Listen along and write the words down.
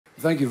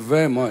Thank you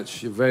very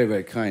much. You're very,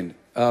 very kind.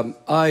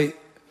 I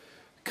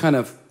kind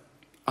of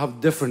have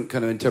different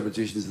kind of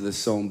interpretations of this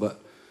song, but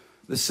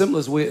the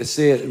simplest way to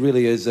say it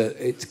really is that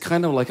it's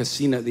kind of like a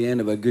scene at the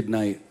end of a good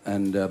night.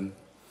 And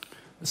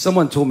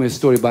someone told me a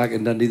story back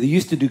in Dundee. They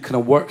used to do kind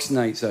of works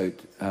nights out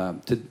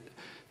to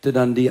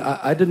Dundee.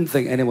 I didn't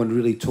think anyone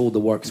really told the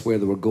works where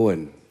they were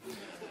going.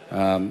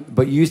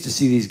 But you used to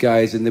see these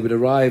guys, and they would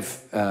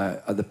arrive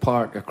at the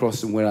park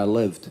across from where I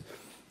lived.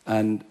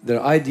 And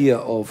their idea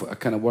of a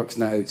kind of works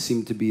night out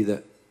seemed to be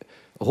that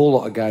a whole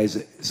lot of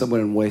guys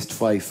somewhere in West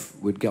Fife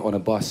would get on a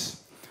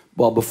bus.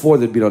 Well, before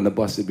they'd been on the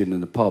bus, they'd been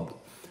in the pub.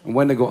 And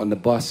when they got on the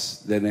bus,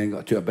 they then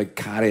got to a big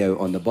carry-out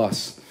on the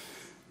bus.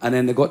 And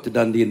then they got to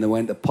Dundee and they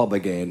went to pub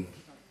again.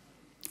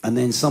 And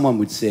then someone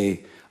would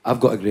say,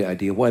 I've got a great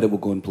idea, why don't we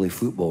go and play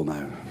football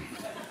now?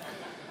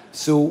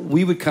 So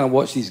we would kind of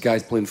watch these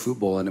guys playing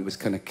football, and it was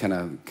kind of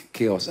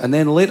chaos. And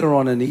then later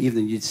on in the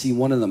evening, you'd see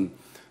one of them,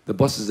 the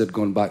buses had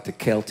gone back to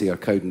Kelty or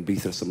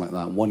Cowdenbeath or something like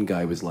that, and one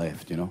guy was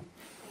left, you know,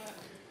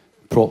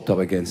 propped up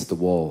against the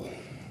wall.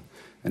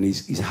 And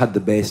he's had the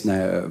best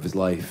night out of his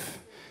life,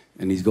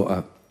 and he's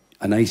got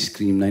an ice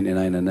cream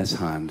 99 in this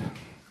hand,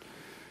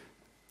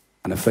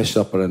 and a fish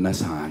supper in this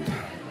hand,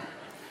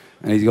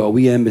 and he's got a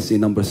wee Embassy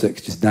No.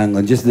 6 just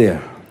dangling just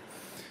there.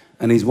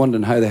 And he's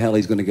wondering how the hell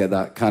he's going to get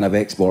that can of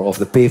export off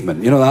the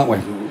pavement. You know, that way.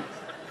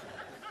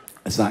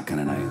 It's that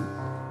kind of night.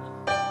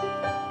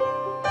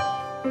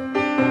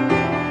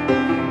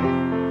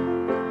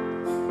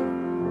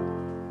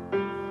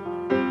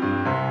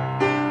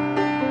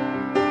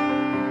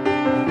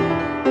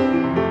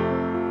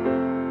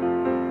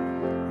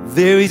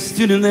 There he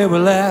stood and there we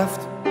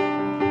laughed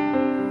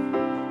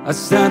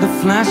outside the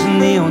flashing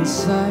neon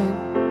sign,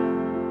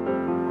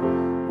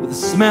 with the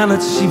smell of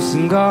cheap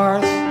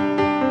cigars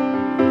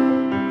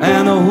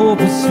and the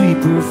hope of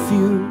sweet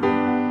perfume.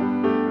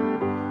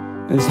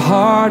 His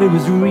heart, it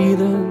was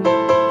reeling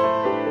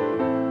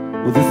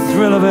with the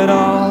thrill of it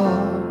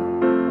all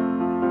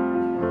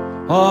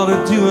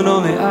the doing, all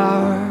the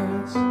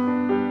hours.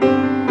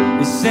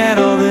 He said,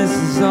 oh, this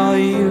is all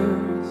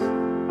yours.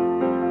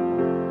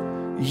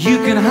 You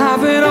can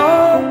have it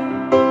all,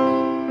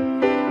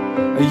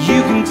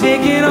 you can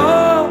take it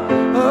all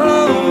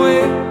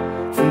away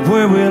from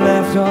where we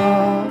left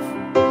off.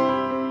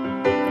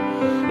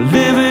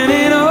 Living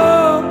it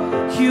all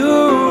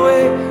your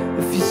way.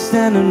 If you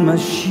stand in my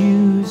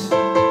shoes,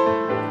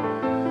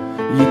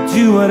 you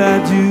do what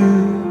I do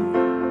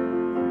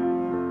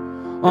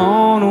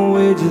on a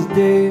wages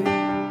day,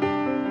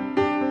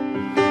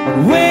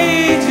 on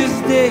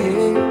wages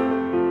day,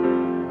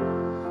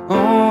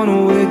 on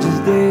a wages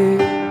day,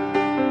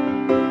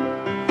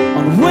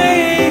 on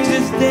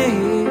wages day.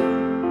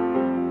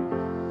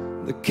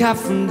 The cat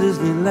from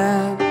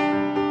Disneyland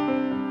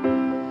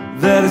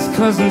that his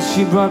cousin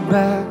she brought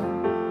back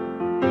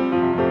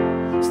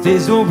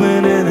stays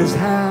open in his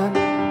hand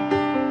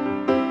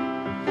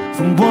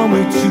from one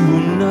way to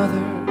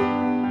another.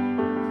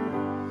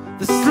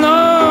 This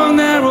long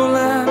narrow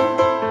land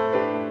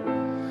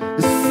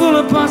is full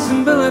of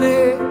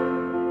possibility,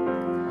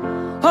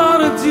 all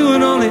to do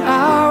in only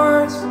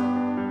hours.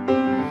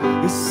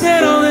 He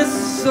said, oh, this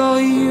is all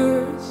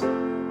yours.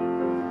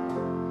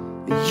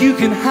 You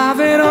can have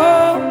it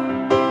all,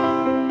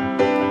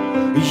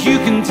 you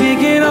can take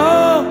it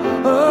all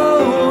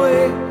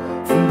away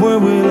from where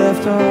we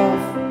left off.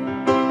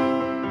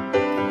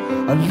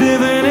 I'm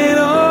living it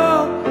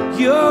all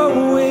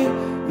your way.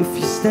 If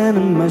you stand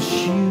in my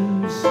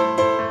shoes,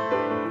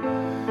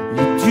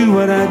 you do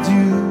what I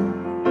do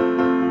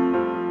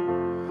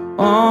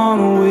on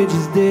a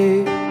wages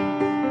day,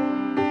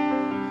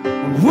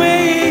 on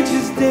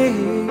wages day,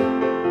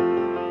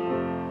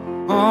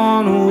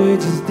 on a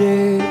wages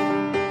day,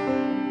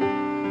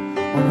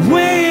 on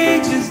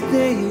wages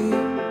day.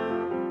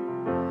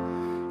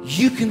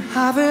 You can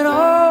have it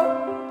all,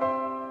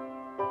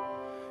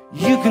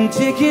 you can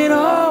take it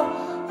all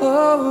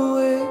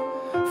away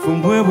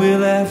from where we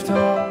left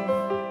off.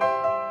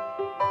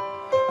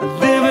 I'm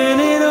living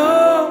it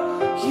all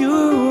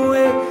your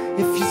way.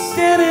 If you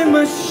stand in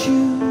my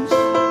shoes,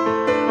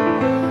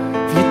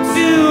 if you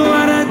do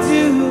what I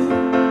do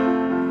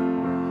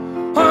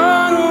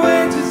on a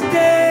wages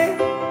day,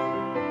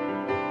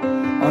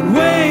 on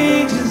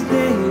wages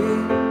day,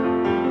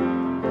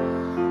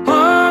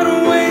 on a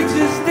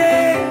wages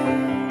day,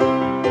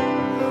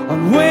 on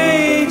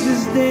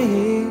wages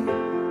day,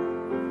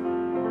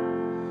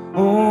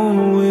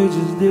 on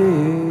wages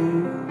day.